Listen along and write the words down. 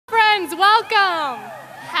Welcome.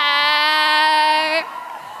 Hey.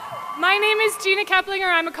 My name is Gina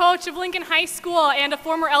Keplinger. I'm a coach of Lincoln High School and a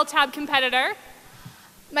former LTAB competitor.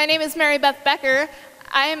 My name is Mary Beth Becker.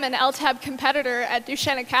 I am an LTAB competitor at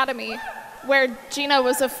Duchesne Academy, where Gina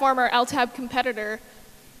was a former LTAB competitor.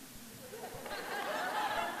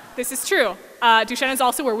 This is true. Duchesne is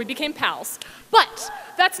also where we became pals. But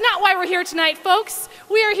that's not why we're here tonight, folks.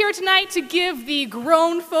 We are here tonight to give the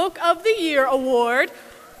Grown Folk of the Year Award.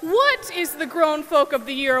 What is the Grown Folk of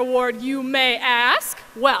the Year Award, you may ask?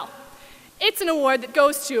 Well, it's an award that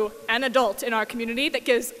goes to an adult in our community that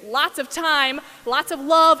gives lots of time, lots of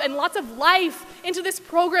love, and lots of life into this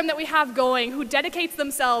program that we have going, who dedicates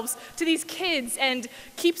themselves to these kids and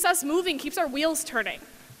keeps us moving, keeps our wheels turning.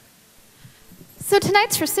 So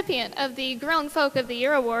tonight's recipient of the Grown Folk of the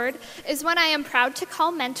Year Award is one I am proud to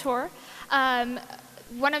call mentor.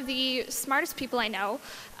 One of the smartest people I know,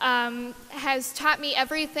 has taught me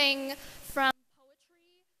everything from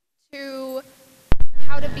poetry to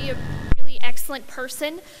how to be a really excellent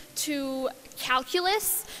person, to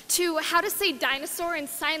calculus, to how to say dinosaur in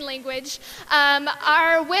sign language.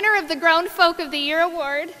 Our winner of the Grown Folk of the Year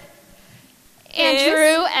Award,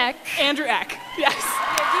 Andrew Eck. Andrew Eck, yes.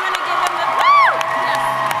 Yeah, do you want to give him the... Woo! Yes.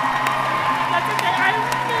 That's okay.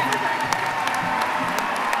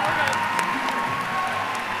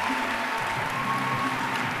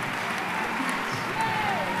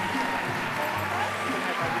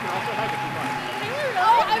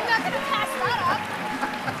 Oh, I'm not going to pass that up.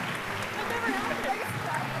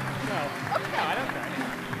 No, I don't care.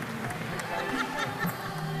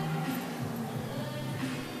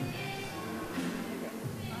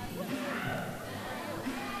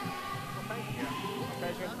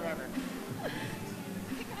 Forever.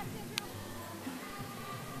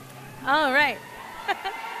 All right.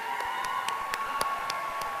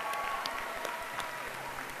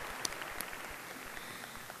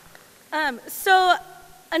 So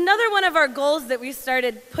another one of our goals that we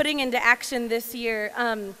started putting into action this year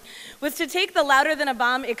was to take the Louder Than a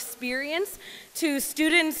Bomb experience to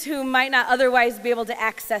students who might not otherwise be able to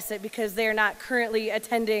access it because they're not currently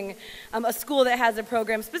attending a school that has a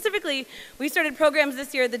program. Specifically, we started programs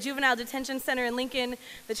this year at the Juvenile Detention Center in Lincoln,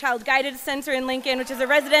 the Child Guided Center in Lincoln, which is a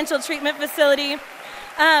residential treatment facility.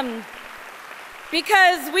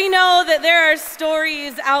 Because we know that there are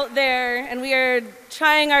stories out there, and we are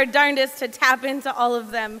trying our darndest to tap into all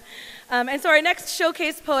of them. And so our next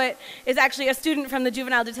showcase poet is actually a student from the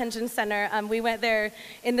Juvenile Detention Center. We went there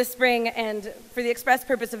in the spring and for the express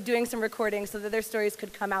purpose of doing some recording so that their stories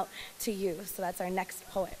could come out to you. So that's our next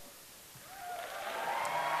poet.